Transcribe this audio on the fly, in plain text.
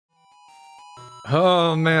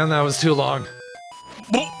Oh man, that was too long.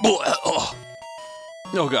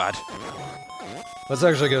 Oh god. Let's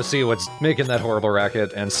actually go see what's making that horrible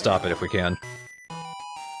racket and stop it if we can.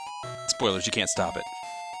 Spoilers, you can't stop it.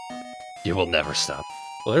 You will never stop.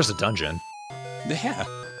 Well, there's a dungeon. Yeah.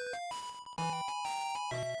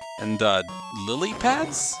 And, lily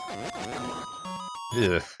pads?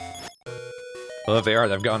 Ugh. Well, if they are,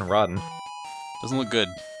 they've gone rotten. Doesn't look good.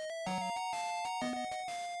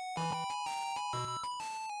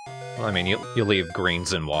 Well, I mean, you leave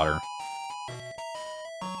greens in water.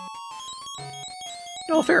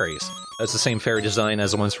 Oh, fairies. That's the same fairy design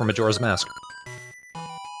as the ones from Majora's Mask.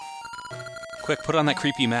 Quick, put on that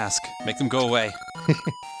creepy mask. Make them go away.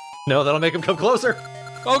 No, that'll make them come closer!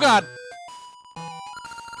 Oh god!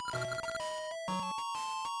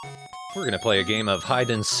 We're gonna play a game of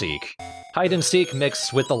hide and seek. Hide and seek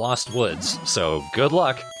mixed with the Lost Woods, so good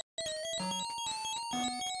luck.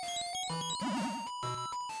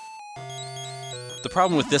 The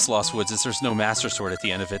problem with this Lost Woods is there's no Master Sword at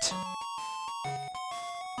the end of it.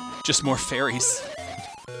 Just more fairies.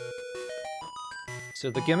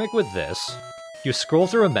 So the gimmick with this, you scroll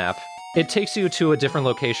through a map, it takes you to a different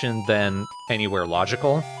location than anywhere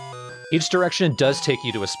logical. Each direction does take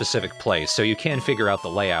you to a specific place, so you can figure out the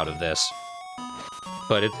layout of this.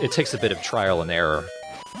 But it takes a bit of trial and error.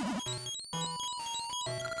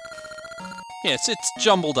 Yeah, it's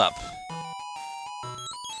jumbled up.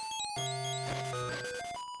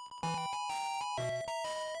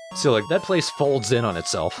 So, like, that place folds in on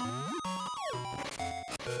itself.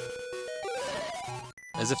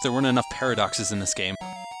 As if there weren't enough paradoxes in this game.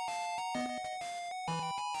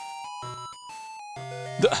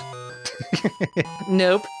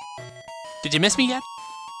 Nope. Did you miss me yet?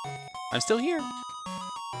 I'm still here.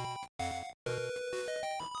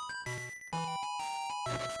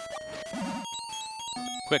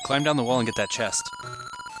 Quick, climb down the wall and get that chest.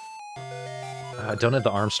 I don't have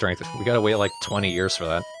the arm strength. We gotta wait like 20 years for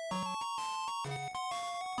that.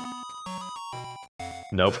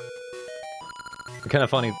 Nope. Kind of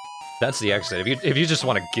funny. That's the exit. If you just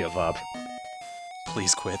want to give up.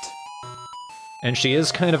 Please quit. And she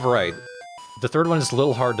is kind of right. The third one is a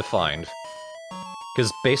little hard to find.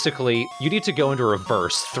 Because basically, you need to go into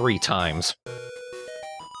reverse 3 times.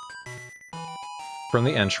 From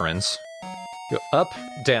the entrance. Go up,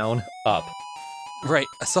 down, up. Right,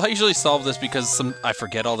 so I usually solve this because I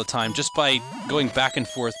forget all the time, just by going back and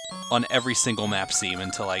forth on every single map seam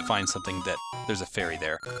until I find something that there's a fairy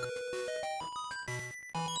there.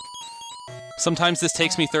 Sometimes this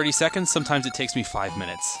takes me 30 seconds, sometimes it takes me 5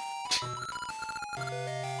 minutes.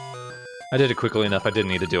 I did it quickly enough, I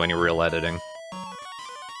didn't need to do any real editing.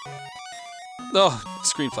 Oh,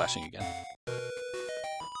 screen flashing again.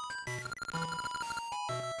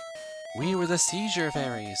 We were the seizure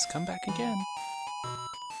fairies. Come back again.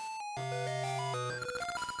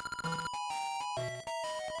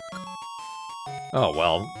 Oh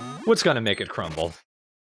well, what's gonna make it crumble?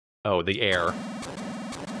 Oh, the air.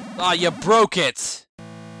 Ah, you broke it!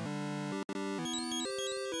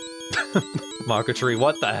 Makatree,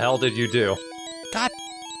 what the hell did you do? God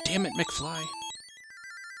damn it, McFly.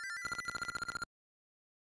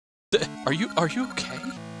 Are you okay?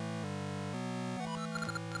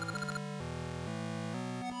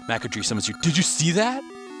 Macadree summons you. Did you see that?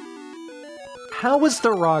 How was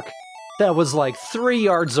the rock that was like 3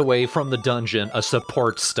 yards away from the dungeon a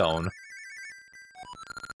support stone?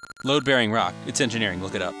 Load-bearing rock. It's engineering.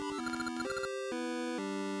 Look it up.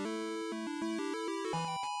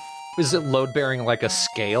 Is it load-bearing like a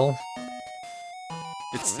scale?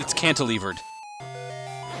 It's cantilevered.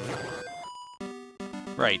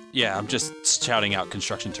 Right, yeah, I'm just shouting out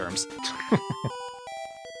construction terms.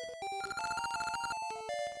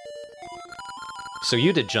 So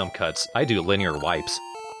you did jump cuts, I do linear wipes.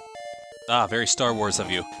 Ah, very Star Wars of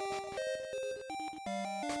you.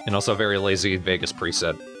 And also very lazy Vegas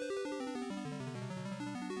preset.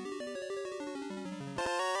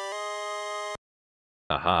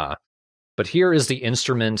 Aha. But here is the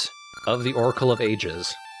instrument of the Oracle of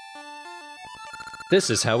Ages. This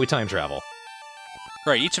is how we time travel.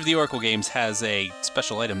 Right, each of the Oracle games has a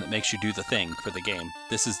special item that makes you do the thing for the game.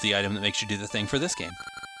 This is the item that makes you do the thing for this game.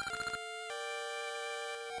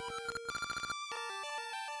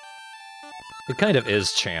 It kind of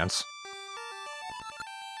is chance.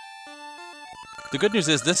 The good news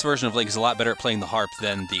is this version of Link is a lot better at playing the harp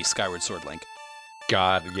than the Skyward Sword Link.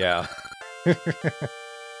 God, yeah.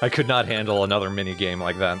 I could not handle another minigame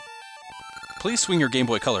like that. Please swing your Game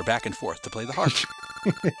Boy Color back and forth to play the harp.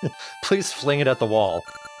 Please fling it at the wall.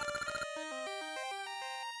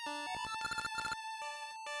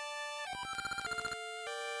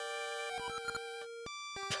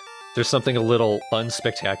 There's something a little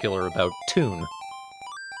unspectacular about tune.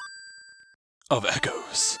 Of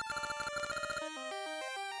echoes.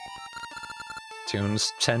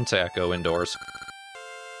 Tunes tend to echo indoors.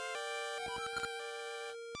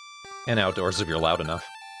 And outdoors if you're loud enough.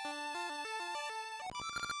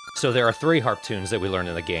 So there are 3 harp tunes that we learn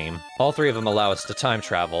in the game. All 3 of them allow us to time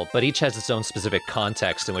travel, but each has its own specific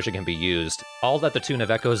context in which it can be used. All that the Tune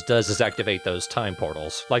of Echoes does is activate those time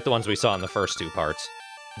portals, like the ones we saw in the first 2 parts.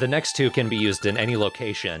 The next 2 can be used in any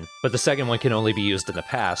location, but the second one can only be used in the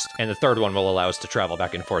past, and the third one will allow us to travel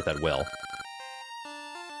back and forth at will.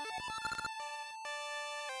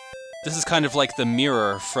 This is kind of like the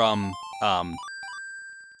mirror from, why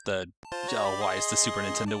is the Super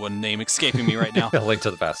Nintendo one name escaping me right now? A Link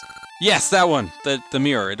to the Past. Yes, that one! The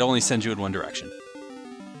mirror. It only sends you in one direction.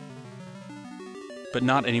 But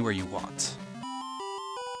not anywhere you want.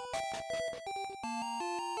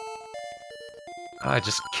 I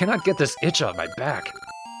just cannot get this itch on my back.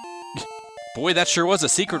 Boy, that sure was a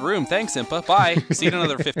secret room. Thanks, Impa. Bye. See you in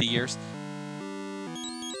another 50 years.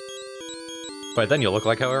 By then you'll look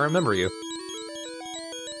like how I remember you.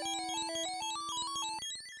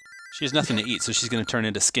 She has nothing to eat, so she's going to turn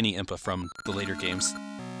into Skinny Impa from the later games.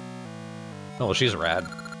 Oh, well, she's rad.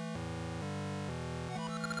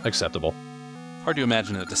 Acceptable. Hard to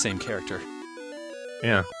imagine that the same character.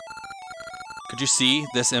 Yeah. Could you see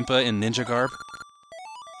this Impa in ninja garb?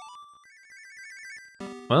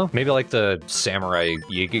 Well, maybe like the samurai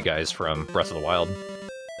Yigi guys from Breath of the Wild.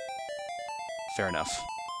 Fair enough.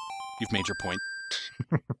 You've made your point.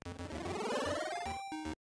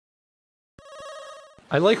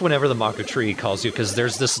 I like whenever the Mako tree calls you, because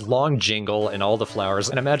there's this long jingle and all the flowers,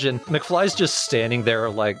 and imagine McFly's just standing there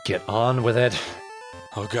like, get on with it.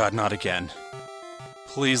 Oh god, not again.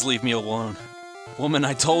 Please leave me alone. Woman,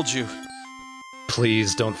 I told you.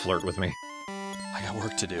 Please don't flirt with me. I got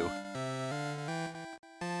work to do.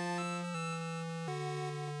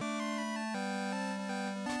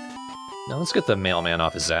 Now let's get the mailman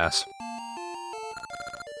off his ass.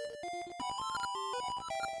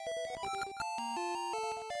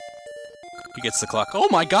 He gets the clock. Oh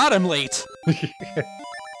my god, I'm late!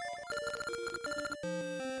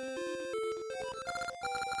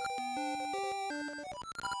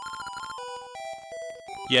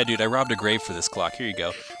 Yeah, dude, I robbed a grave for this clock. Here you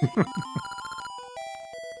go.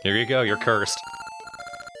 Here you go, you're cursed.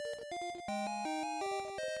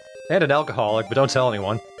 And an alcoholic, but don't tell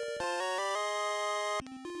anyone.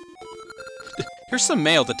 Here's some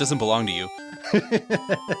mail that doesn't belong to you.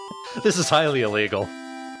 This is highly illegal.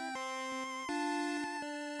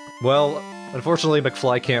 Well, unfortunately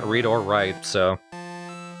McFly can't read or write, so...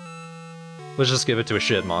 let's just give it to a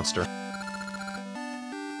shit monster.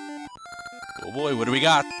 Oh boy, what do we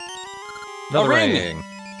got? Another A ring! ring!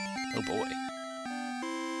 Oh boy.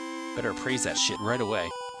 Better appraise that shit right away.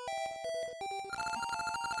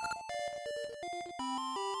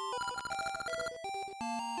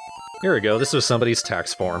 Here we go, this was somebody's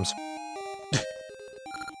tax forms.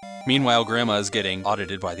 Meanwhile, Grandma is getting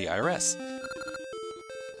audited by the IRS.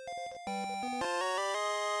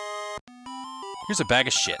 Here's a bag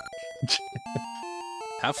of shit.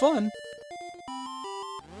 Have fun.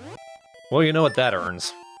 Well, you know what that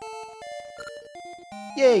earns.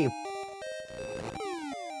 Yay!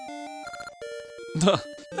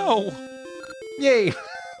 No! Yay!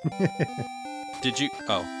 Did you...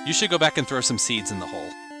 Oh, you should go back and throw some seeds in the hole.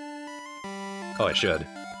 Oh, I should.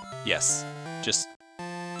 Yes. Just...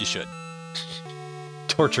 you should.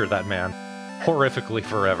 Torture that man. Horrifically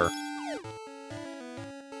forever.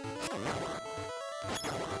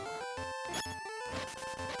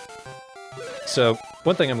 So,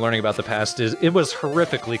 one thing I'm learning about the past is it was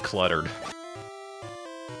horrifically cluttered.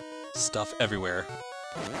 Stuff everywhere.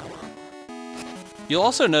 You'll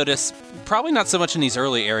also notice, probably not so much in these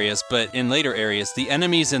early areas, but in later areas, the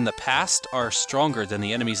enemies in the past are stronger than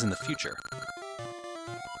the enemies in the future.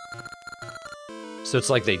 So it's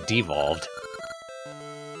like they devolved.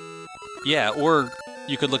 Yeah, or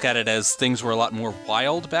you could look at it as things were a lot more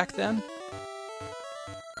wild back then.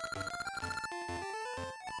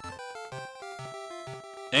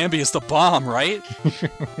 Ambi is the bomb, right?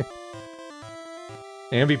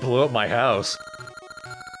 Ambi blew up my house.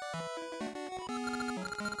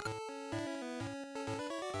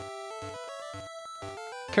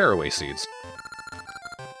 Caraway seeds.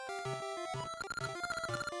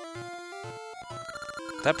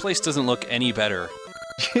 That place doesn't look any better.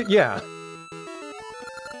 Yeah.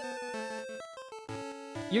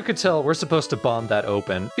 You could tell we're supposed to bomb that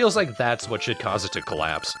open. Feels like that's what should cause it to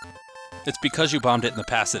collapse. It's because you bombed it in the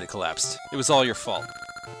past that it collapsed. It was all your fault.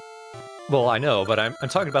 Well, I know, but I'm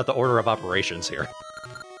talking about the order of operations here.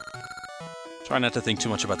 Try not to think too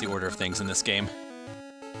much about the order of things in this game.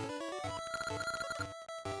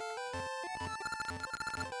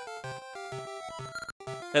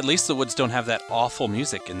 At least the woods don't have that awful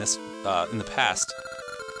music in this in the past.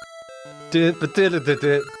 The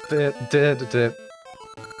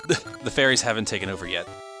fairies haven't taken over yet.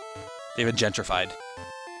 They've been gentrified.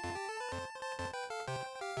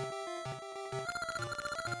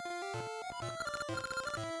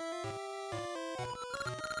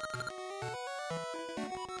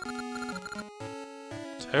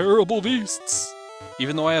 Terrible beasts!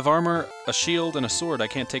 Even though I have armor, a shield, and a sword, I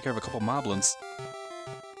can't take care of a couple moblins.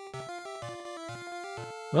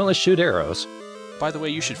 Well, let's shoot arrows. By the way,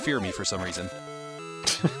 you should fear me for some reason.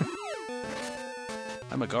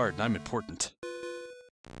 I'm a guard, and I'm important.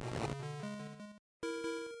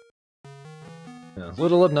 Yeah, a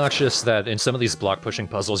little obnoxious that in some of these block-pushing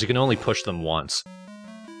puzzles, you can only push them once.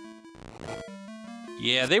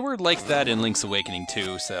 Yeah, they were like that in Link's Awakening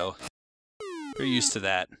too, so... You're used to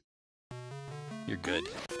that. You're good.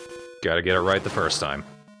 Gotta get it right the first time.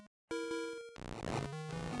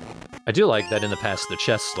 I do like that in the past the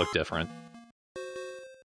chests look different.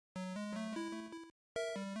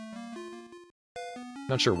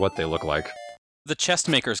 Not sure what they look like. The chest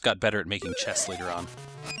makers got better at making chests later on.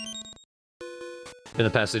 In the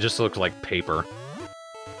past, they just looked like paper.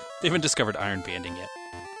 They haven't discovered iron banding yet.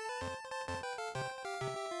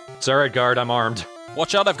 It's alright, guard, I'm armed.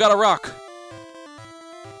 Watch out, I've got a rock!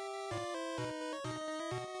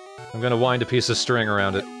 I'm gonna wind a piece of string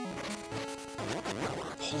around it.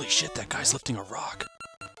 Holy shit, that guy's lifting a rock.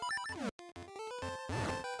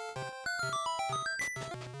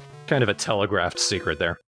 Kind of a telegraphed secret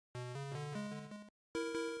there.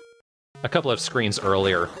 A couple of screens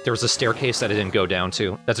earlier, there was a staircase that I didn't go down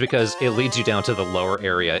to. That's because it leads you down to the lower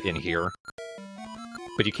area in here.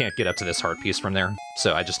 But you can't get up to this heart piece from there,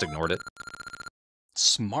 so I just ignored it.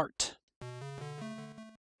 Smart.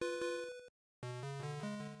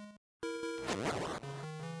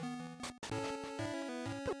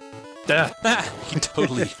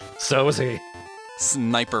 Totally. So was he.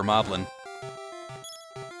 Sniper Moblin.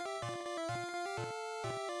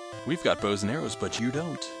 We've got bows and arrows, but you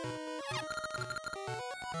don't.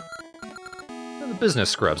 The business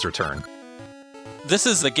scrubs return. This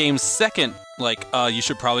is the game's second, you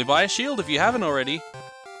should probably buy a shield if you haven't already.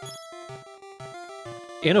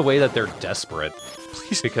 In a way that they're desperate.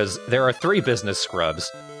 Please. Because there are 3 business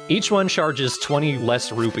scrubs. Each one charges 20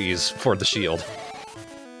 less rupees for the shield.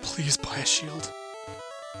 Please buy a shield.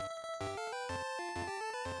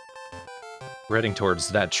 We're heading towards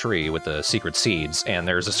that tree with the secret seeds, and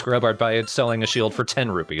there's a scrub I'd buy selling a shield for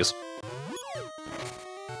 10 rupees.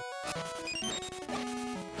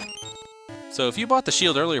 So if you bought the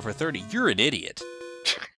shield earlier for 30, you're an idiot.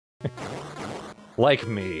 Like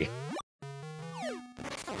me.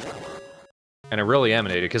 And I really am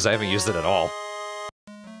an idiot because I haven't used it at all.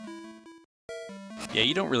 Yeah,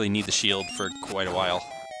 you don't really need the shield for quite a while.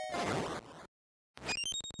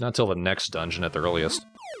 Not till the next dungeon at the earliest.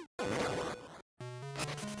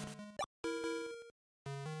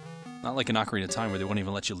 Not like in Ocarina of Time where they won't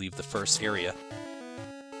even let you leave the first area.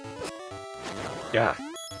 Yeah,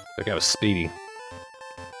 that guy was speedy.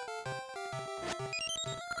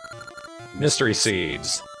 Mystery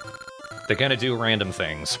seeds. They're gonna do random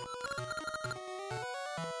things.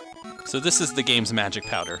 So this is the game's magic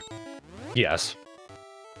powder. Yes.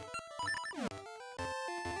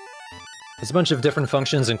 There's a bunch of different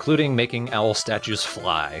functions, including making owl statues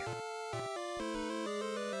fly.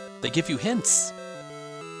 They give you hints.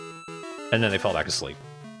 And then they fall back asleep.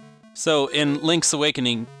 So in Link's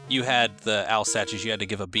Awakening, you had the owl statues you had to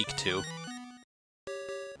give a beak to.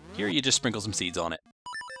 Here you just sprinkle some seeds on it.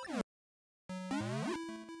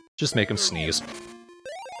 Just make them sneeze.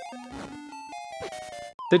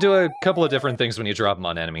 They do a couple of different things when you drop them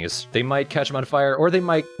on enemies. They might catch them on fire, or they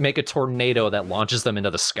might make a tornado that launches them into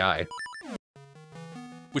the sky.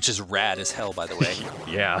 Which is rad as hell, by the way.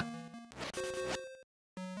 Yeah.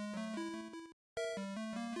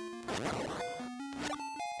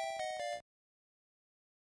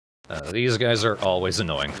 These guys are always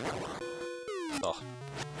annoying. Oh.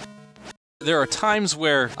 There are times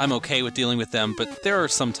where I'm okay with dealing with them, but there are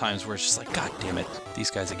some times where it's just like, God damn it, these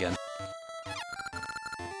guys again.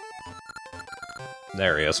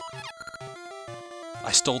 There he is.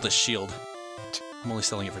 I stole this shield. I'm only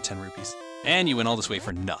selling it for 10 rupees. And you went all this way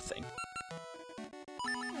for nothing.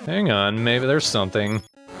 Hang on, maybe there's something.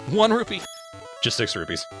 1 rupee! Just 6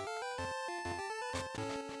 rupees.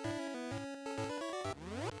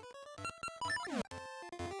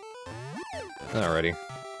 Alrighty.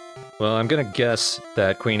 Well, I'm gonna guess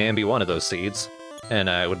that Queen Ambi wanted those seeds, and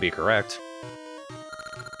I would be correct.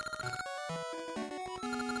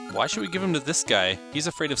 Why should we give him to this guy? He's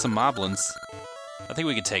afraid of some moblins. I think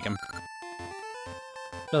we could take him.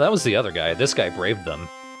 No, that was the other guy. This guy braved them.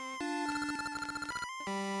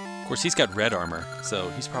 Of course, he's got red armor, so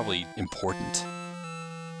he's probably important.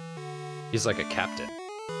 He's like a captain.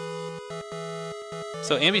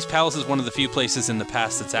 So Ambi's Palace is one of the few places in the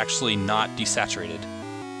past that's actually not desaturated.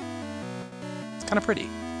 It's kind of pretty.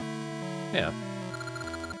 Yeah.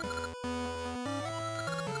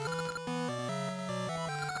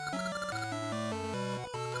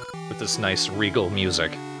 With this nice regal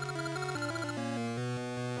music.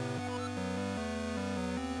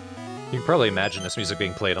 You can probably imagine this music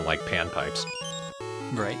being played on, like, panpipes.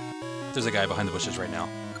 Right. There's a guy behind the bushes right now.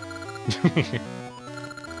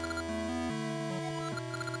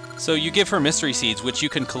 So you give her mystery seeds, which you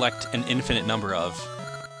can collect an infinite number of.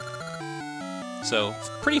 So,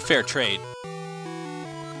 pretty fair trade.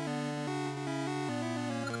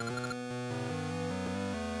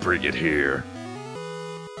 Bring it here.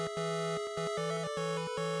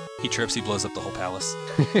 He trips, he blows up the whole palace.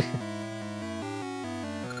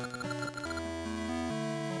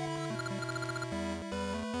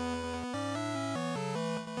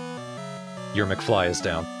 Your McFly is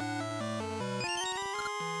down.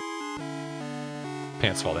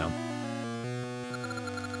 Pants fall down.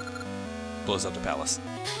 Blows up the palace.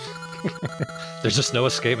 There's just no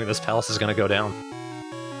escaping. This palace is gonna go down.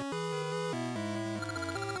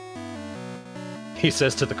 He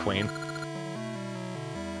says to the queen.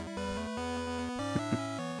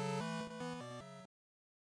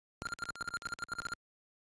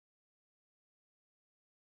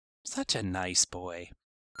 Such a nice boy.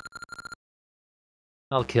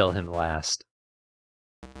 I'll kill him last.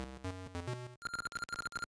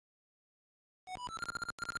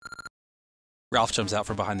 Ralph jumps out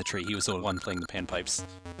from behind the tree. He was the one playing the panpipes.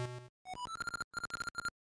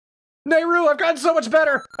 Nehru, I've gotten so much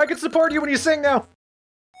better! I can support you when you sing now!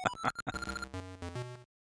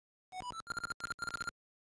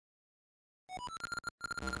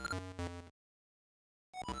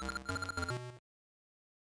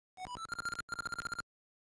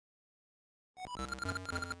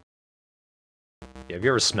 Yeah, have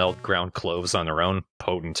you ever smelled ground cloves on their own?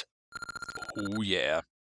 Potent. Oh, yeah.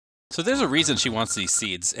 So there's a reason she wants these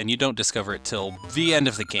seeds, and you don't discover it till the end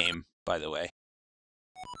of the game, by the way.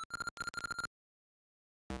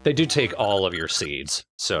 They do take all of your seeds,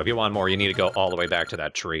 so if you want more, you need to go all the way back to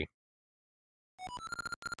that tree.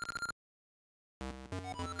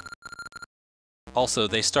 Also,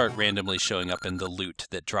 they start randomly showing up in the loot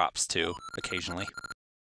that drops, too, occasionally.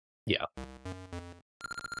 Yeah.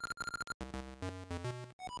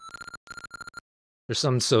 There's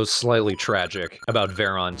something so slightly tragic about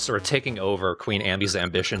Veron sort of taking over Queen Ambi's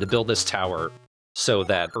ambition to build this tower so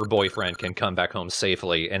that her boyfriend can come back home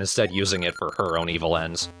safely, and instead using it for her own evil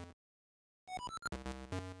ends.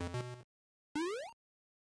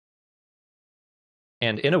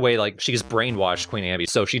 And in a way, like, she's brainwashed Queen Ambi,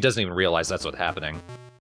 so she doesn't even realize that's what's happening.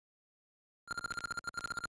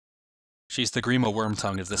 She's the Grima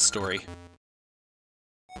Wormtongue of this story.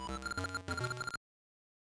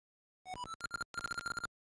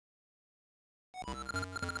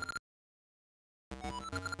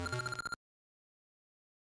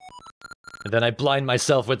 And then I blind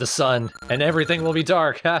myself with the sun, and everything will be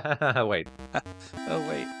dark. Wait. Oh,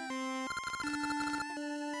 wait.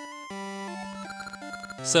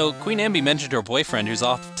 So, Queen Ambi mentioned her boyfriend who's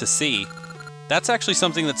off to sea. That's actually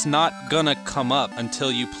something that's not gonna come up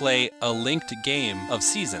until you play a linked game of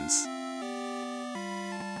Seasons.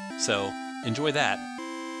 So, enjoy that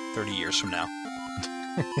 30 years from now.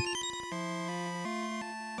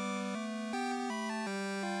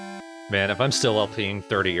 Man, if I'm still LPing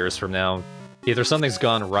 30 years from now, either something's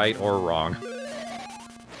gone right or wrong.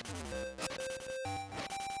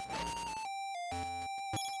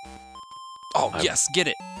 Oh, yes, get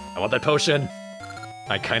it! I want that potion!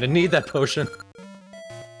 I kinda need that potion.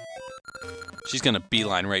 She's gonna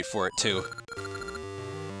beeline right for it, too.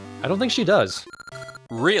 I don't think she does.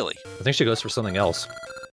 Really? I think she goes for something else.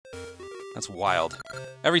 That's wild.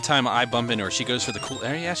 Every time I bump into her, she goes for the cool...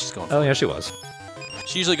 Yeah, she's going for Oh it. yeah, she was.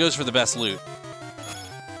 She usually goes for the best loot.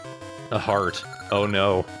 A heart. Oh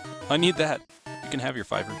no. I need that. You can have your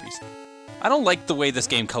 5 rupees. I don't like the way this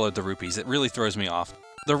game colored the rupees. It really throws me off.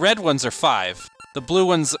 The red ones are 5. The blue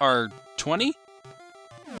ones are 20?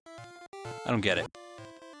 I don't get it.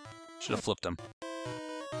 Should have flipped them.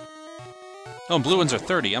 Oh, and blue ones are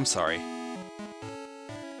 30. I'm sorry.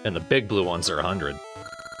 And the big blue ones are 100.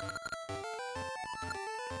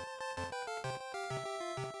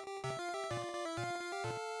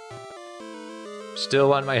 Still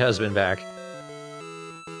want my husband back.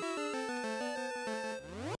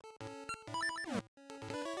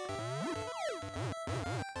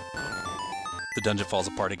 The dungeon falls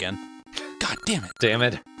apart again. God damn it. Damn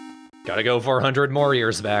it. Gotta go 400 more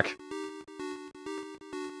years back.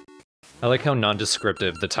 I like how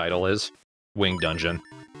nondescriptive the title is. Wing Dungeon.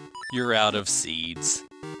 You're out of seeds.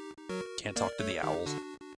 Can't talk to the owl.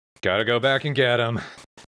 Gotta go back and get him.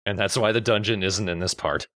 And that's why the dungeon isn't in this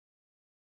part.